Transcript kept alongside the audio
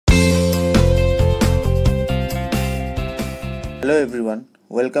Hello everyone,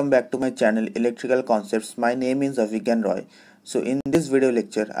 welcome back to my channel Electrical Concepts. My name is Avigyan Roy. So in this video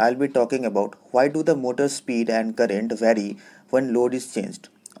lecture, I'll be talking about why do the motor speed and current vary when load is changed.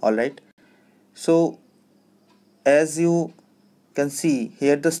 Alright, so as you can see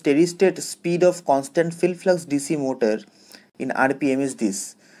here, the steady state speed of constant field flux DC motor in RPM is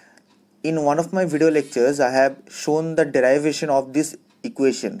this. In one of my video lectures, I have shown the derivation of this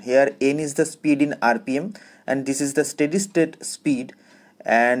equation. Here n is the speed in RPM and this is the steady state speed,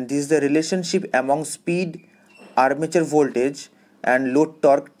 and this is the relationship among speed, armature voltage and load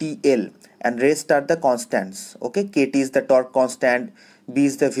torque TL, and rest are the constants. Okay, KT is the torque constant, B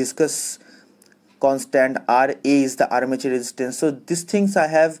is the viscous constant, RA is the armature resistance. So these things I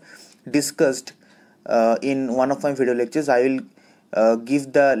have discussed in one of my video lectures. I will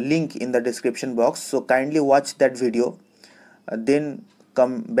give the link in the description box, so kindly watch that video, then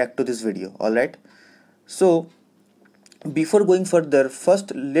come back to this video. All right, so before going further,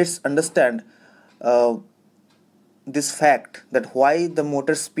 first let's understand this fact that why the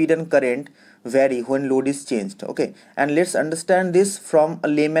motor speed and current vary when load is changed. Okay, and let's understand this from a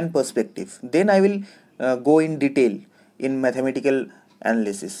layman perspective, then I will go in detail in mathematical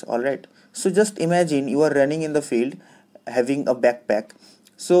analysis. All right, so just imagine you are running in the field having a backpack.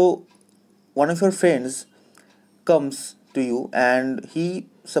 So one of your friends comes to you and he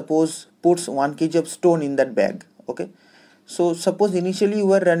suppose puts 1 kg of stone in that bag. Okay, so suppose initially you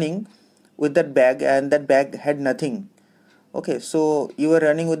were running with that bag and that bag had nothing. Okay, so you were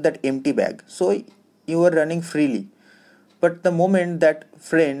running with that empty bag, so you were running freely. But the moment that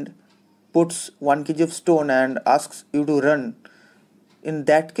friend puts 1 kg of stone and asks you to run, in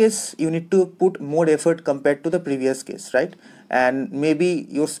that case you need to put more effort compared to the previous case, right? And maybe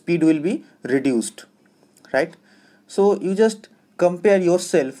your speed will be reduced, right? So you just compare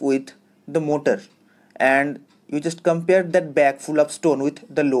yourself with the motor and you just compare that bag full of stone with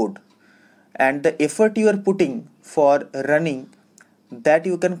the load, and the effort you are putting for running, that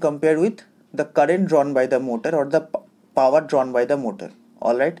you can compare with the current drawn by the motor or the power drawn by the motor.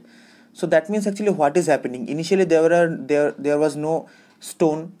 All right, so that means actually what is happening, initially there was no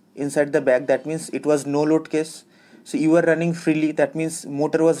stone inside the bag, that means it was no load case. So you were running freely, that means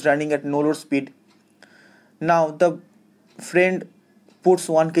motor was running at no load speed. Now the friend puts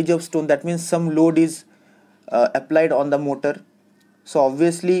 1 kg of stone, that means some load is applied on the motor, so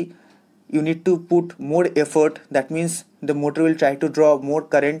obviously you need to put more effort, that means the motor will try to draw more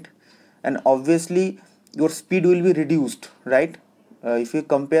current and obviously your speed will be reduced, right? If you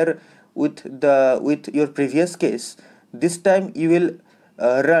compare with your previous case, this time you will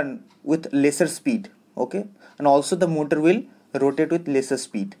run with lesser speed. Okay, and also the motor will rotate with lesser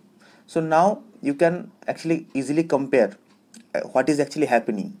speed. So now you can actually easily compare what is actually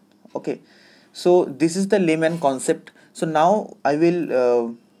happening. Okay, so this is the layman concept. So now I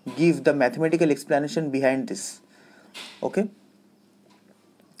will give the mathematical explanation behind this. Okay,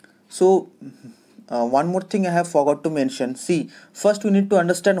 so one more thing I have forgot to mention. See, first we need to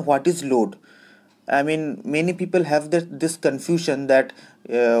understand what is load. I mean, many people have this confusion that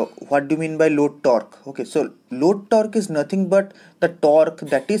what do you mean by load torque? Okay, so load torque is nothing but the torque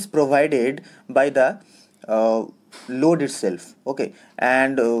that is provided by the load itself. Okay,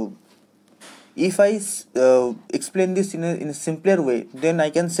 and if I explain this in a simpler way, then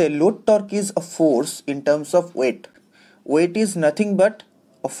I can say load torque is a force in terms of weight. Weight is nothing but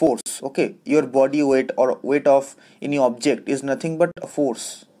a force. Okay, your body weight or weight of any object is nothing but a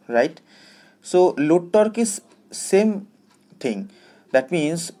force, right? So load torque is same thing. That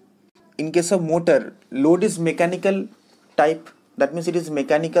means in case of motor, load is mechanical type, that means it is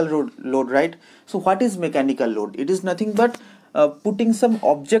mechanical load, right? So what is mechanical load? It is nothing but putting some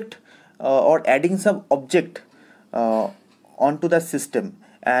object or adding some object onto the system,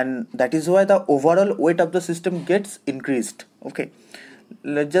 and that is why the overall weight of the system gets increased. Okay,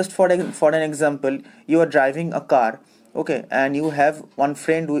 just for an example, you are driving a car. Okay, and you have one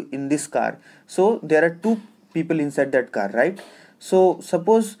friend in this car, so there are two people inside that car, right? So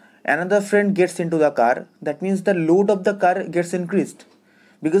suppose another friend gets into the car, that means the load of the car gets increased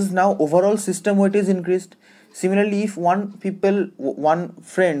because now overall system weight is increased. Similarly, if one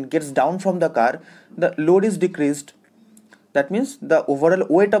friend gets down from the car, the load is decreased, that means the overall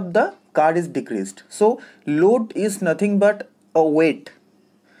weight of the car is decreased. So load is nothing but a weight,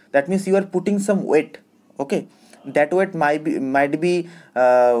 that means you are putting some weight. Okay, that weight might be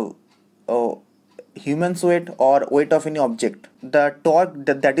human's weight or weight of any object. The torque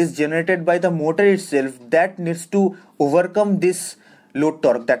that is generated by the motor itself, that needs to overcome this load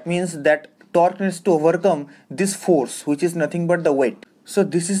torque, that means that torque needs to overcome this force which is nothing but the weight. So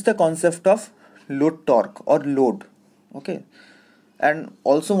this is the concept of load torque or load. Okay, And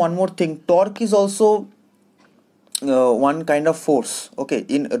also one more thing, torque is also one kind of force. Okay,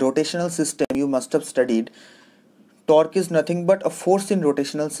 in rotational system you must have studied, torque is nothing but a force in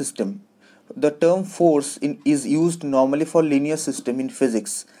rotational system. The term force is used normally for linear system in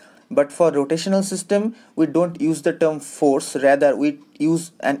physics, but for rotational system we don't use the term force, rather we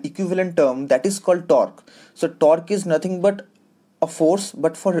use an equivalent term that is called torque. So torque is nothing but a force,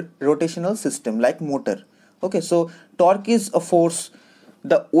 but for rotational system like motor. Okay, so torque is a force,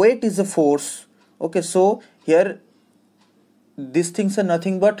 the weight is a force. Okay, so here these things are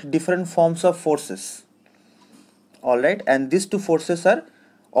nothing but different forms of forces. All right, and these two forces are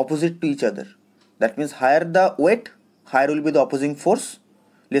opposite to each other. That means higher the weight, higher will be the opposing force,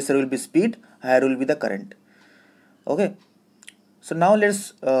 lesser will be speed, higher will be the current. Okay, so now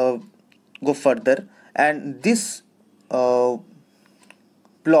let's go further, and this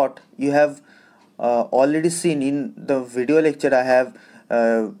plot you have already seen in the video lecture I have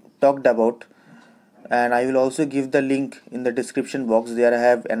talked about, and I will also give the link in the description box. There I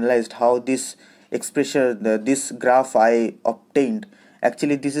have analyzed how this expression, this graph I obtained.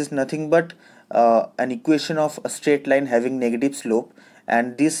 Actually this is nothing but an equation of a straight line having negative slope,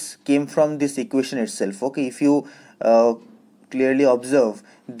 and this came from this equation itself. Okay, if you clearly observe,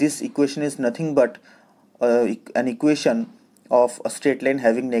 this equation is nothing but an equation of a straight line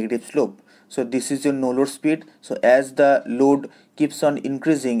having negative slope. So this is your no load speed. So as the load keeps on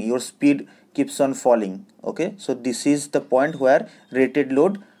increasing, your speed keeps on falling. Okay, so this is the point where rated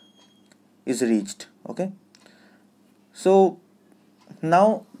load is reached. Okay, so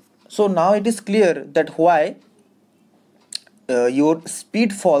now it is clear that why your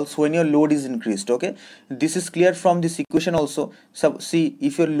speed falls when your load is increased. Okay, this is clear from this equation also. So see,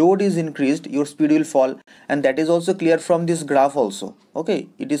 if your load is increased, your speed will fall, and that is also clear from this graph also. Okay,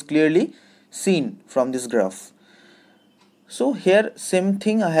 it is clearly seen from this graph. So here same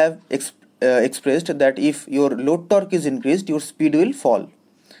thing I have expressed, that if your load torque is increased, your speed will fall.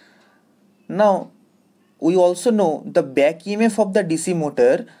 Now we also know the back EMF of the DC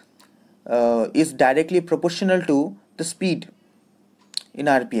motor is directly proportional to the speed in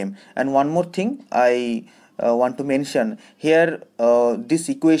RPM. And one more thing I want to mention here, this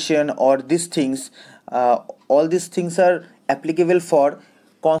equation or these things, all these things are applicable for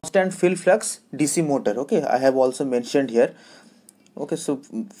constant field flux DC motor. Okay, I have also mentioned here. Okay, so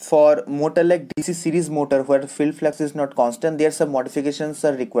for motor like DC series motor where field flux is not constant, there some modifications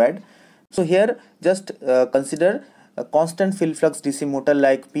are required. So here just consider a constant field flux DC motor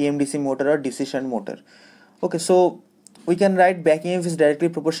like PMDC motor or DC shunt motor. Okay, so we can write back EMF is directly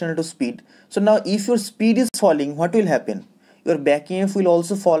proportional to speed. So now if your speed is falling, what will happen? Your back EMF will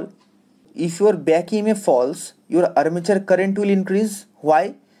also fall. If your back EMF falls, your armature current will increase.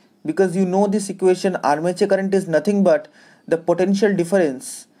 Why? Because you know this equation, armature current is nothing but the potential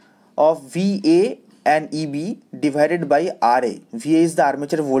difference of VA and EB divided by RA. VA is the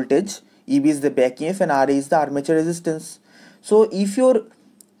armature voltage, EB is the back EMF, and RA is the armature resistance. So if your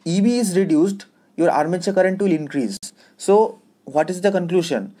EB is reduced, your armature current will increase. So what is the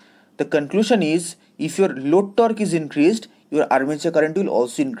conclusion? The conclusion is, if your load torque is increased, your armature current will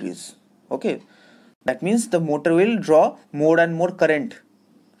also increase. Okay, that means the motor will draw more and more current.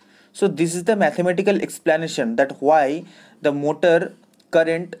 So this is the mathematical explanation that why the motor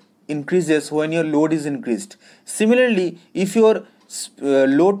current increases when your load is increased. Similarly, if your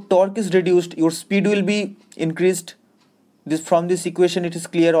load torque is reduced, your speed will be increased. This from this equation it is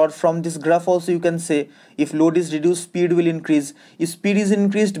clear, or from this graph also you can say, if load is reduced, speed will increase. If speed is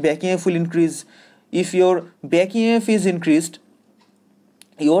increased, back EMF will increase. If your back EMF is increased,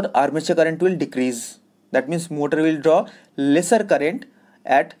 your armature current will decrease. That means motor will draw lesser current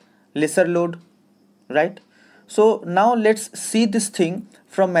at lesser load, right? So now let's see this thing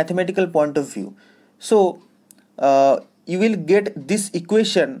from mathematical point of view. So you will get this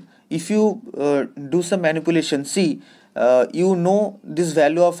equation if you do some manipulation. See, you know this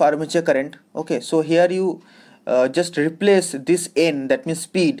value of armature current. Okay, so here you just replace this N, that means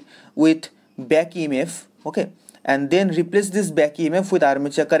speed, with back EMF. Okay, and then replace this back EMF with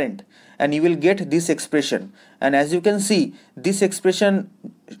armature current, and you will get this expression. And as you can see, this expression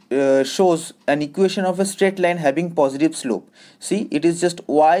shows an equation of a straight line having positive slope. See, it is just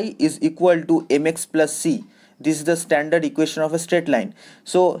y is equal to mx plus c. This is the standard equation of a straight line.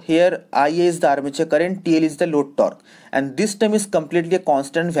 So here Ia is the armature current, TL is the load torque, and this term is completely a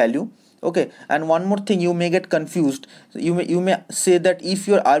constant value. Okay, and one more thing, you may get confused. You may say that if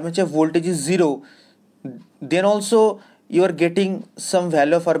your armature voltage is 0, then also you are getting some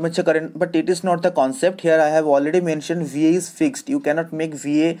value of armature current, but it is not the concept. Here I have already mentioned VA is fixed. You cannot make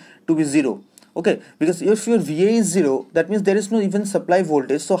VA to be 0. Okay, because if your VA is 0, that means there is no even supply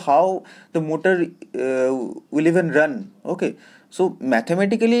voltage, so how the motor will even run? Okay, so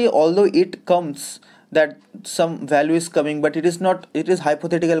mathematically, although it comes that some value is coming, but it is not, it is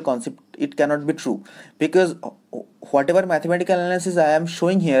hypothetical concept, it cannot be true, because whatever mathematical analysis I am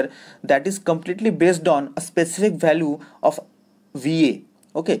showing here, that is completely based on a specific value of VA.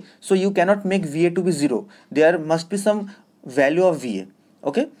 Okay, so you cannot make VA to be 0, there must be some value of VA.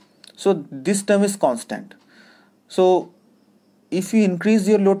 Okay, so this term is constant. So if you increase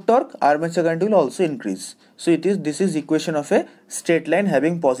your load torque, armature current will also increase. So this is equation of a straight line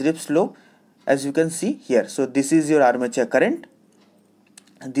having positive slope, as you can see here. So this is your armature current,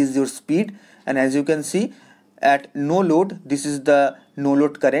 this is your speed, and as you can see, at no load, this is the no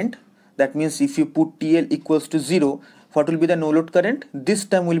load current. That means if you put TL equals to 0, what will be the no load current? This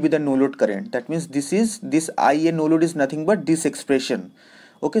term will be the no load current. That means this IA no load is nothing but this expression.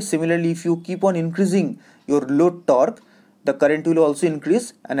 Okay, similarly, if you keep on increasing your load torque, the current will also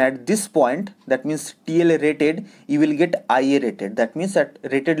increase, and at this point, that means TL rated, you will get IA rated. That means at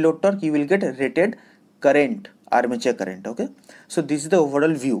rated load torque, you will get rated current, armature current. Okay, so this is the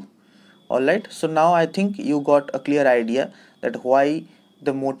overall view. Alright, so now I think you got a clear idea that why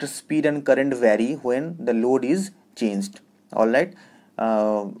the motor speed and current vary when the load is changed. Alright,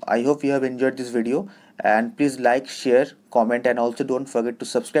 I hope you have enjoyed this video, and please like, share, comment, and also don't forget to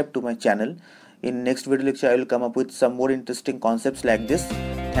subscribe to my channel. In next video lecture I will come up with some more interesting concepts like this.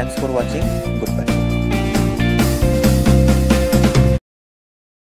 Thanks for watching. Goodbye.